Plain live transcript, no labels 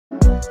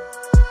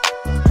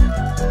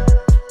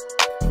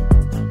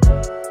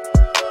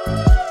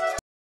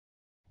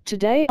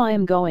Today I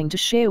am going to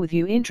share with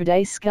you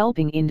intraday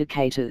scalping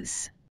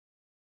indicators.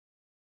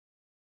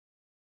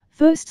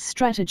 First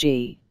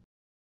strategy.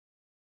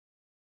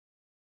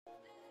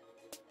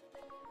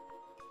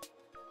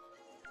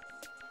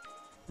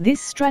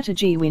 This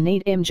strategy we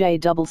need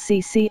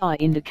MJCCI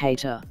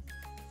indicator.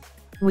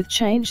 With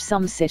change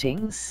some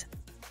settings.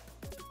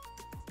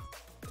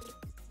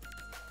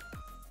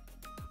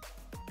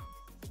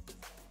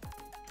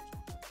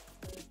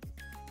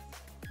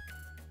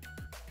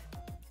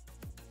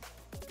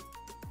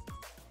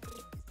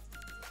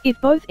 If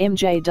both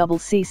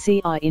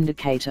MJCCI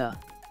indicator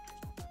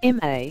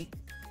MA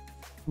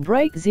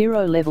break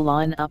zero level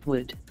line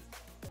upward,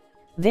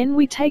 then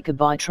we take a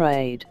buy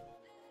trade.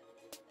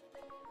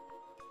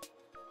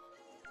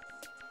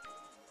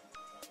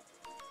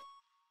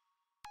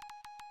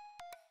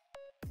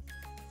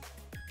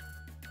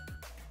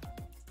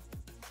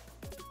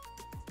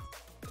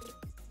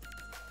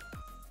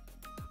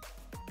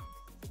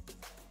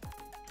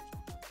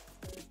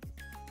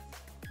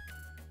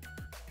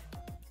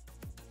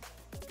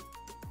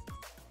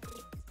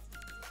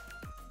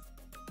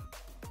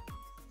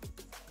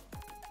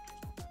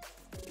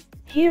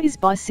 Here is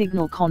buy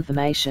signal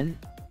confirmation.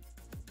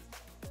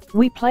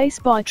 We place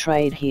buy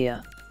trade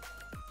here.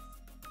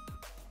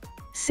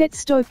 Set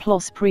stop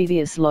loss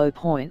previous low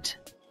point.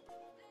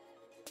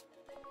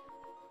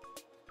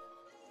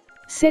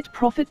 Set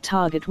profit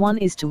target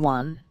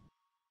 1:1.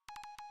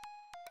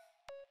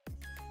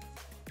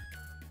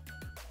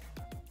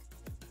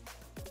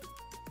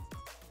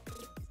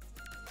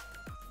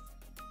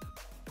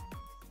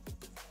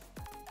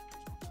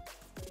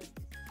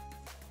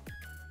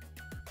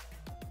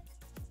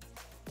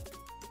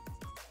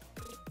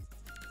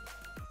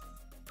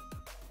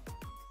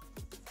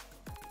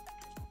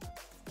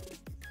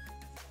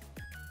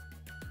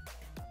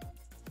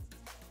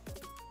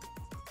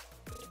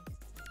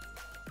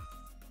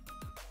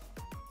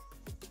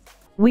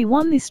 We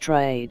won this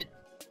trade.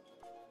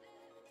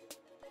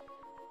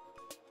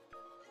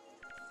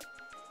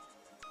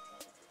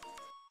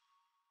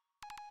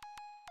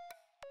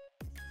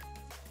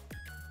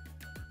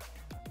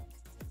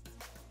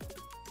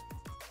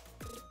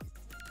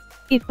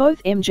 If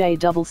both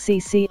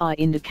MJCCI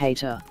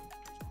indicator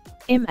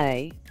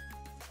MA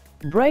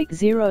break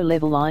zero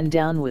level line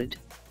downward,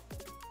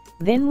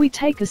 then we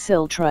take a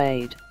sell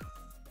trade.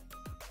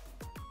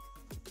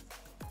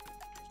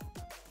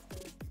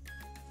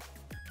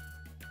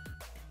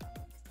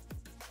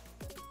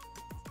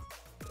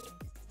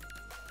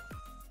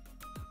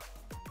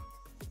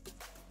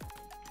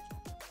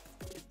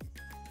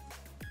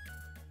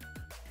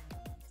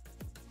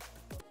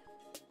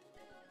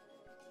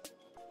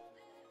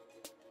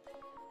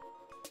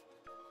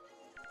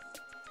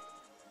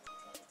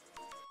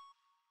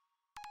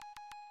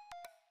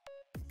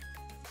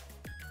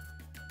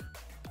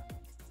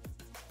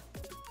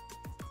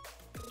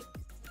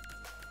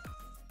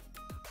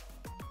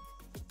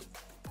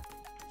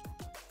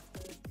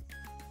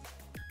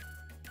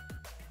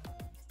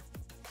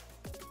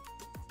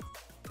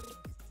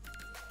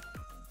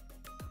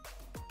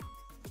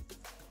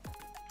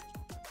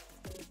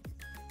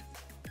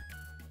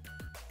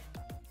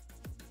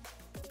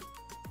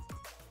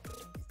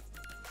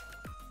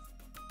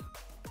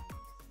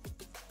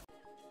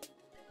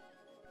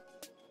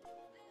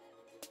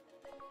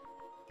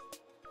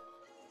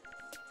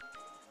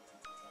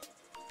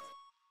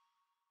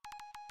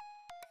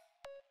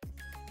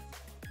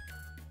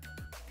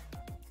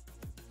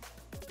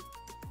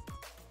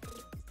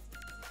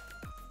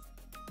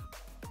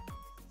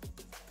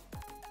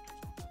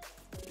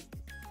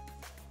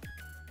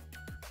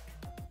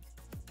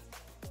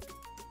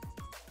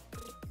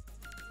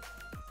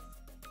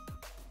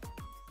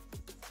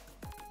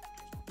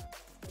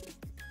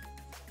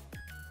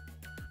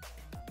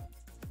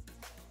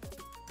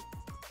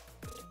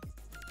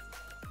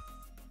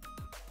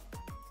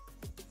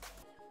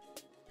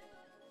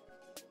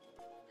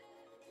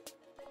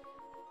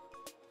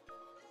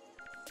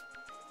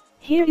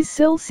 Here is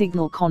sell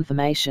signal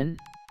confirmation.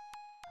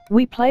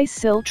 We place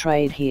sell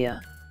trade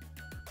here.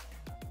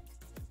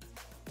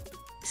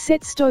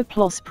 Set stop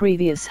loss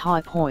previous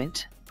high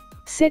point.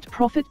 Set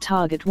profit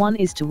target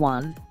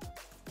 1:1.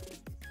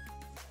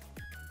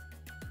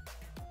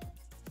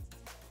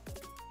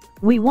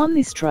 We won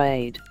this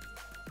trade.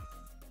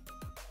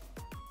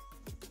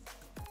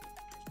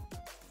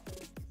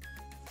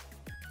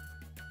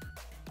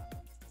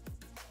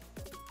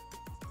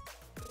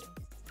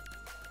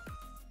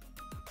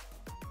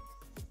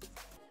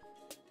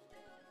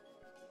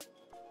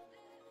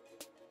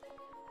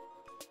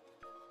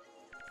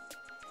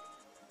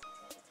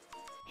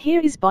 Here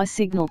is buy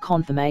signal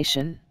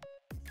confirmation.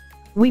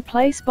 We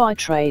place buy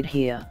trade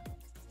here.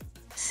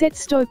 Set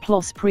stop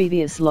loss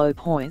previous low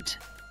point.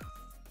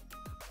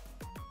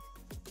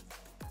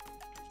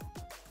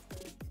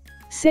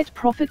 Set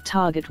profit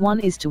target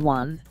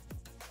 1:1.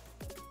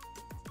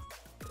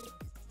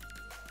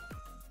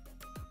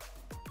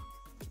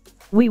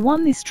 We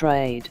won this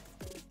trade.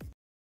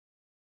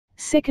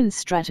 Second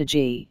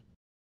strategy.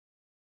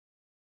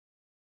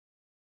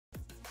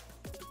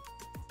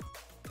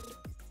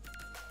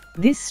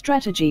 This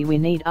strategy we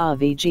need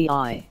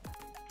RVGI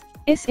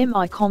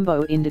SMI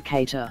combo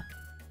indicator.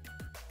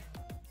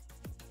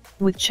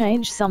 With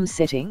change some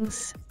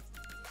settings.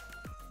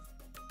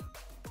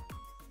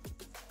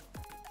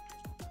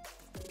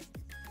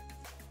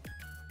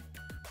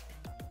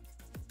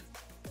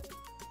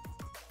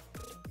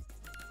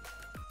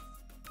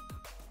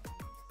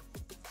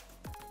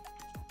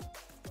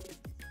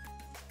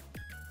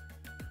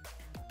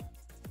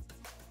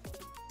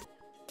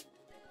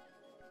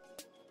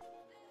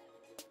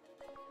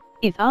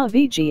 If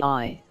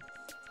RVGI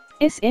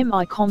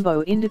SMI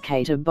combo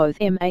indicator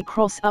both MA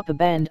cross upper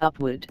band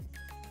upward,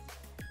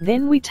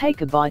 then we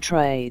take a buy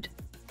trade.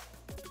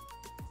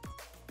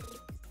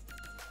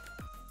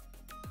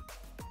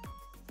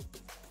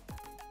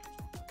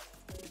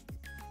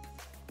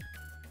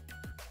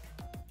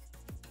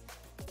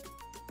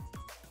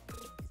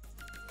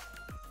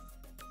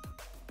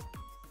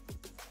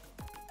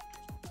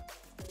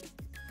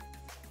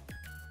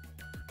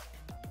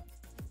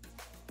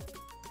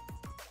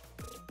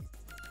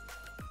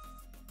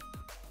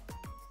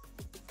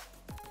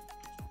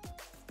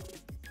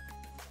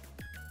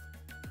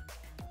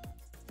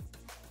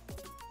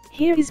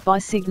 Here is buy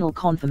signal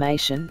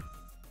confirmation.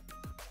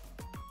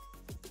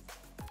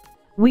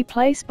 We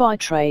place buy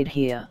trade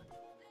here.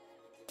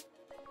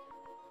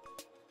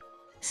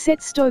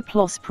 Set stop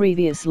loss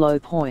previous low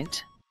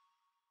point.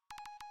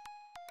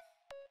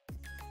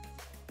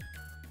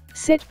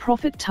 Set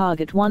profit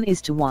target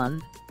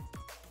 1:1.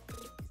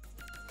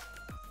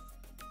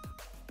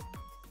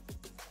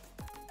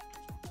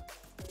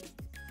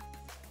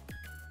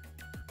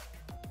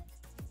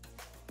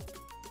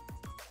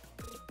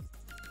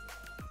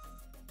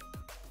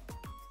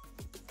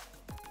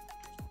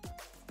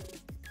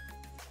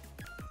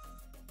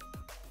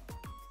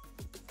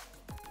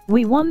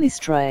 We won this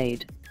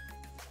trade.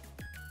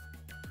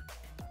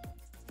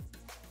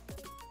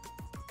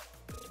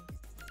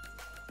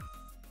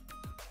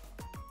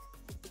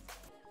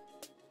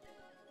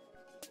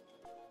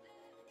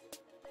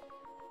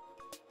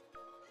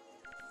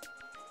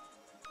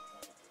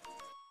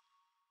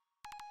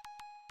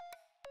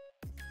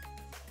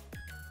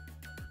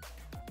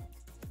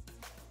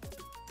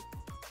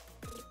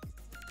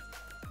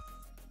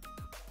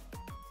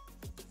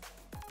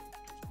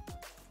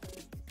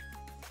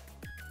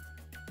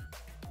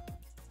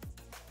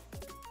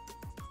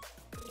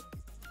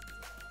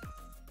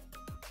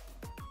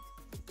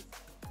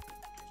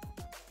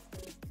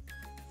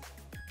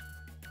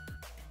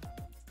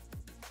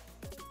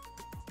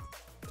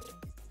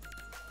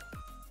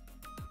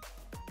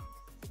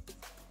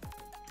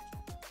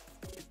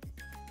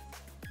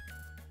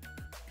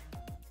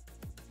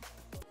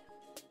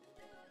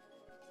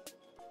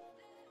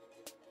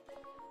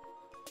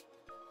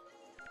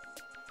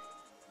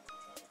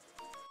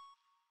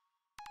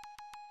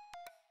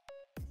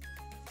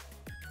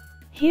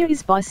 Here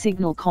is buy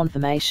signal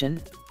confirmation.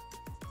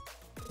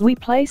 We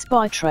place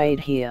buy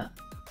trade here.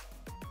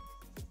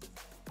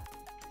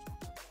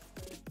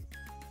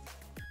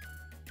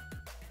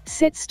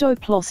 Set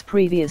stop loss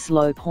previous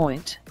low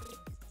point.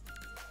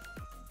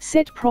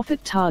 Set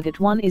profit target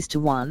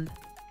 1:1.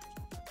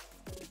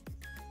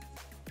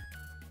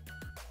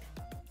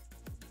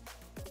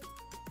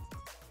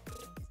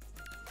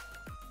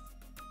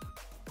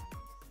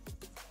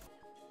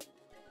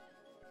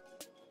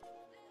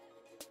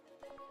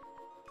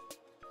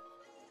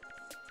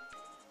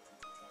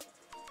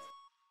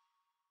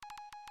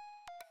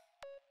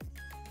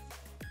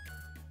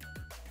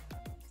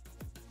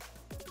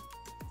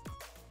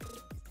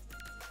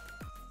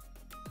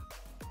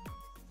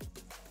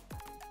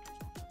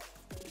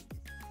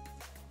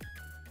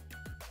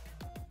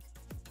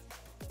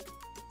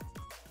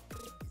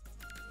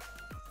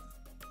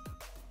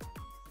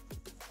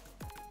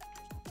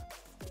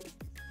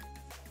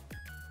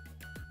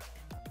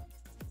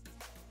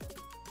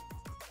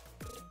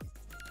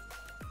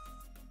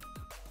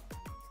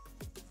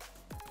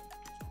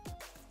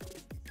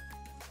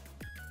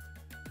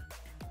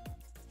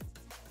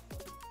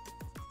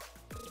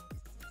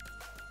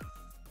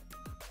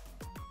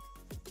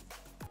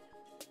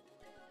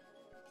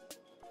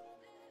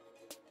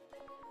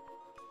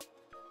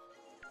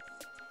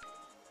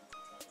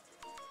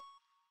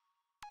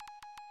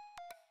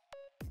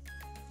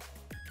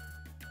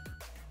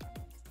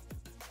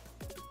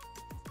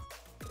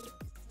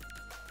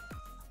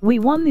 We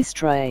won this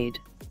trade.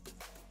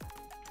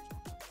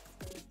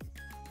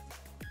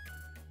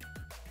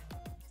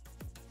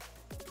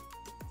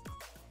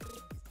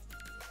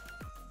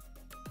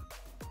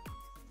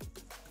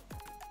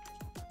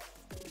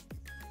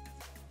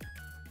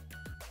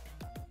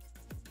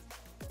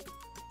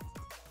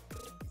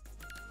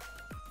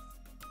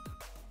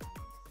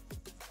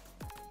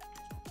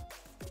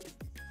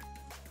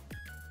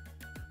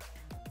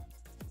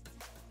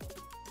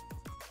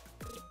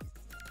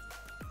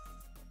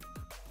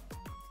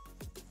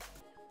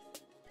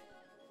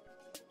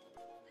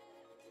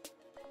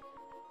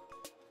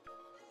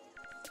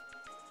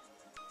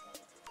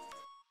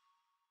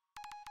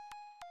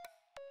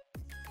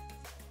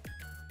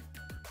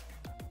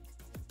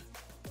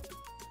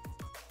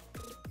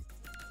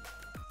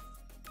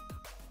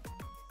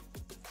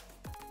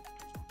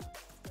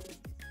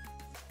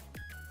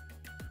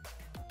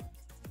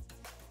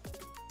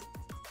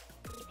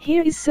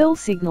 Here is sell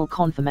signal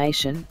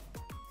confirmation.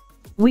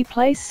 We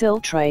place sell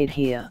trade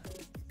here.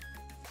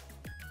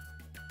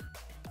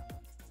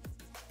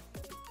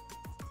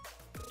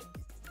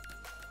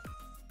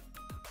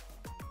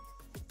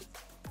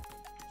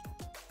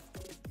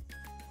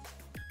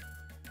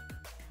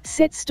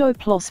 Set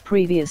stop loss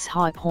previous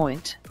high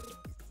point.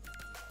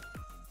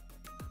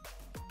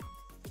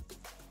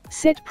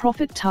 Set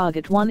profit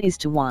target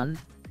 1:1.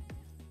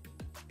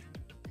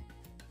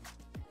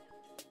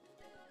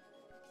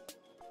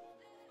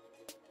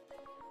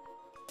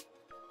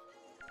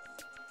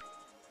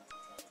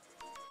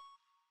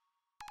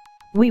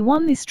 We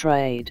won this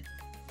trade.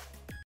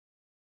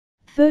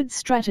 Third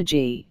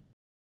strategy.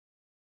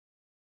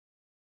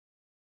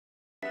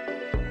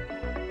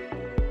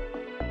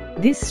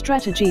 This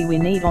strategy we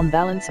need on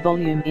balance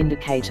volume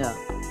indicator.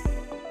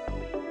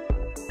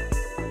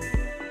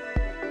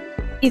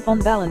 If on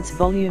balance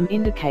volume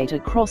indicator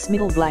cross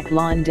middle black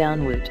line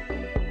downward,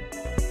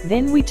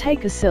 then we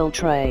take a sell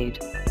trade.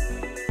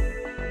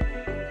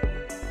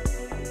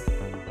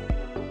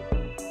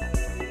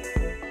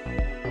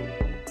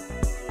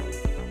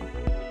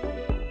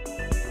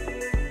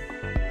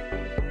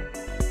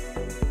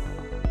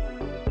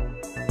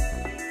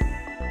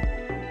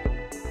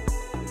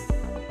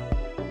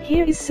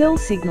 Here is sell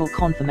signal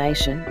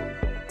confirmation.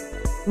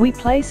 We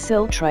place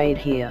sell trade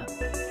here.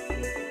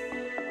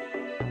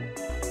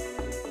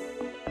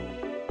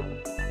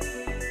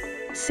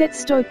 Set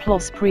stop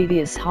loss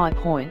previous high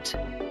point.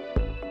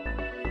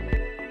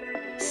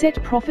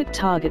 Set profit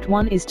target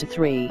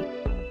 1:3.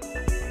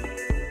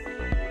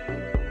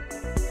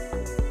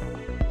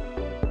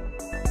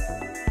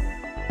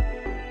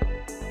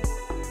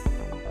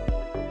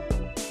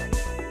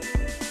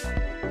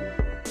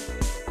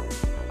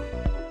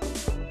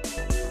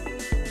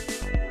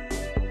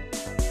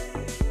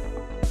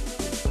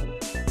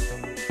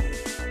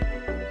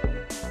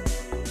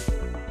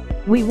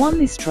 We won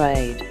this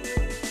trade.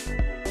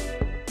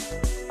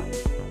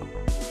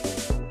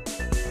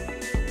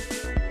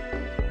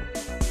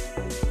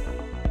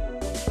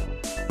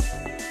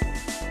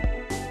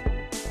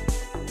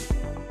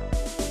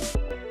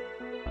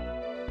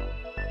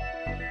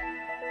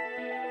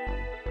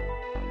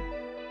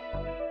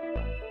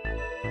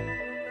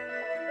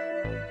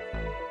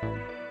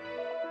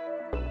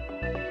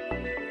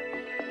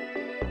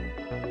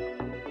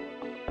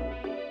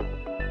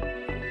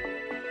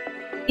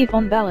 If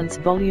on balance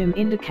volume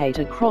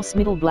indicator cross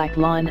middle black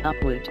line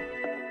upward,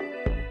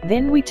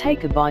 then we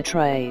take a buy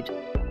trade.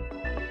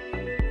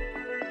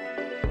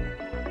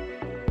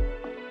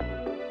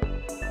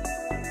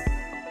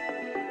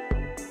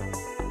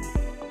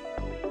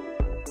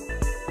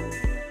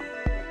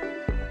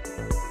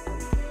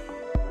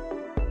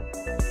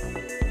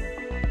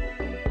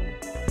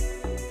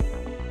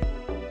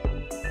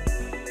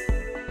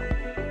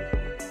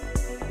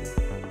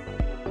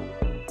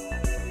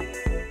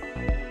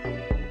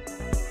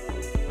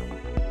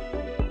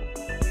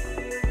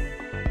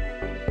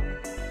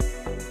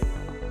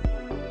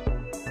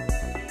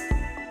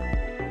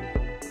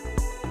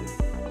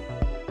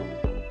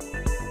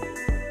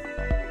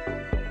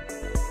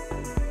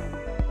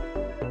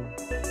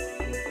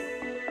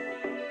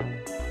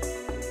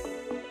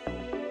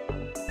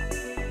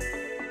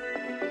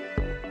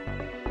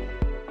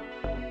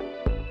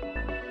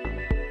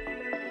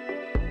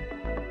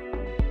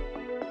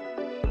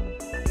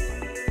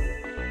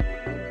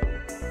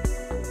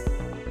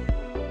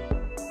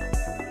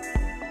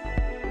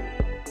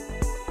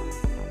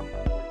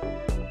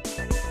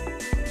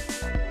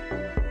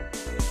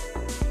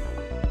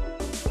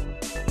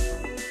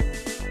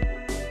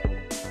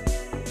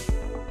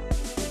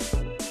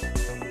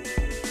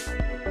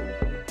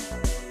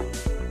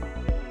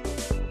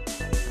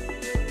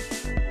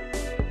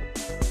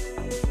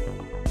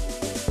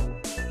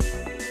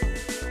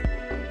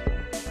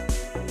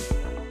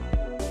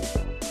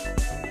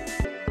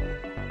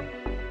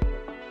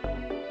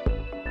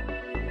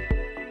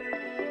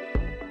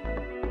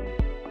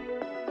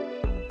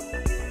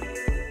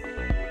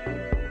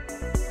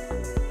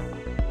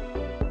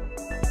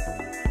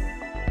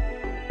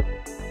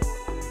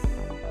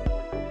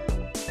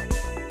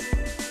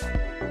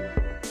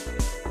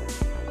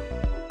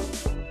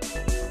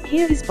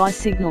 Here is buy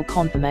signal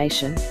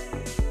confirmation.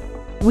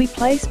 We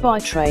place buy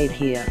trade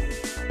here.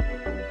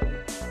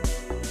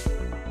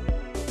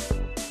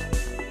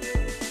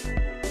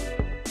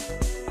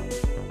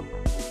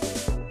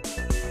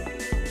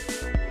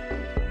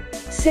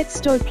 Set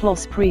stop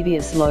loss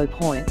previous low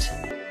point.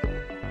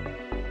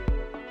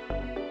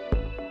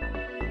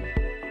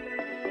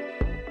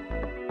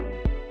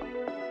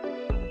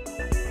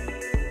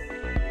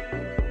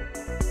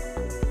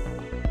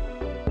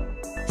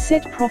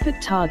 Set profit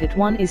target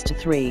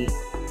 1:3.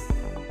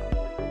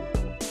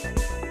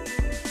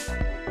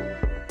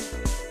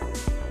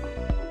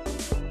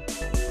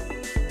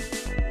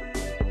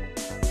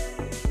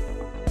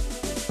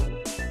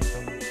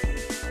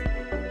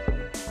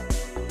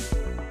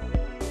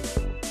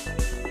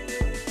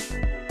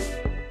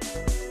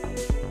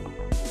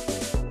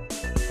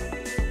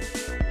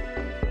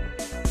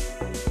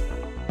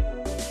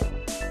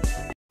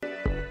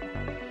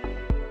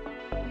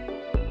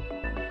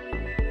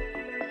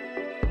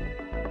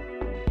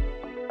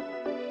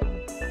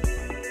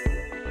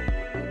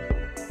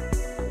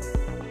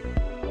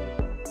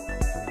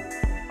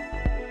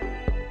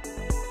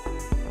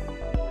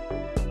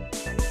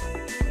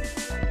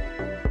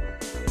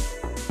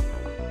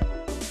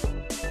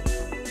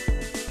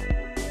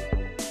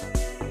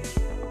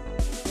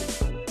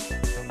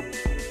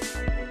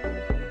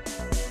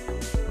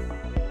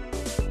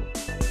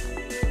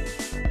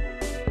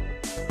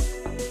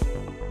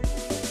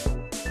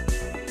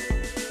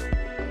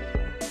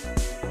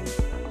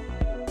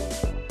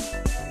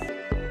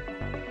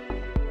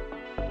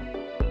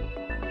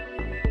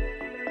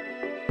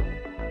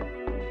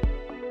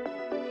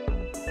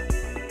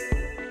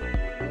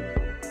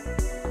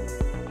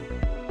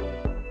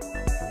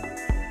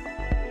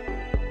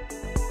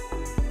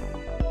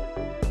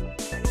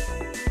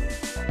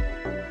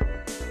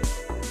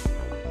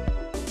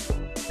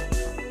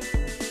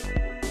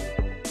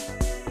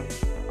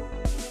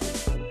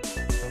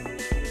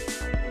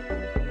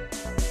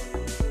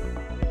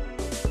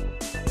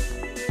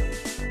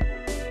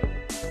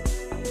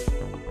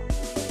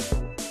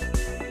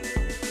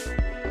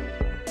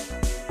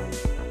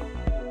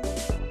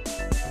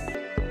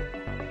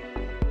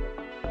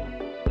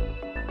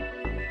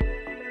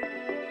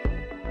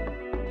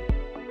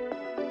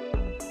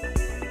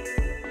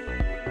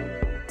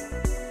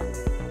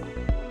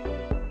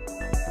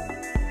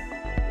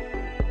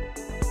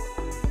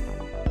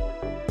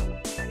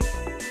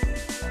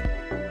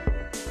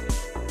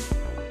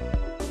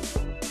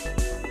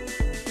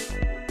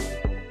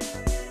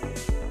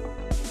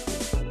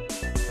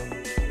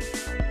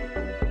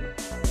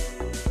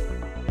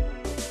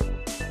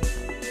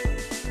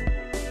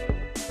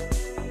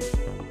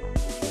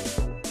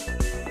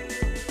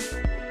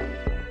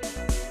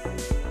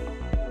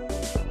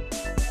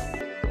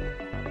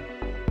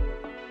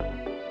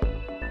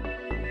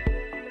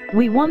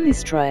 We won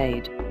this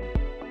trade.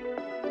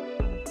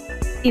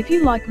 If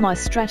you like my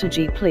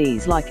strategy,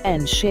 please like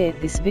and share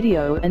this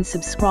video and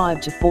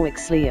subscribe to Forex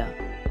Scalping.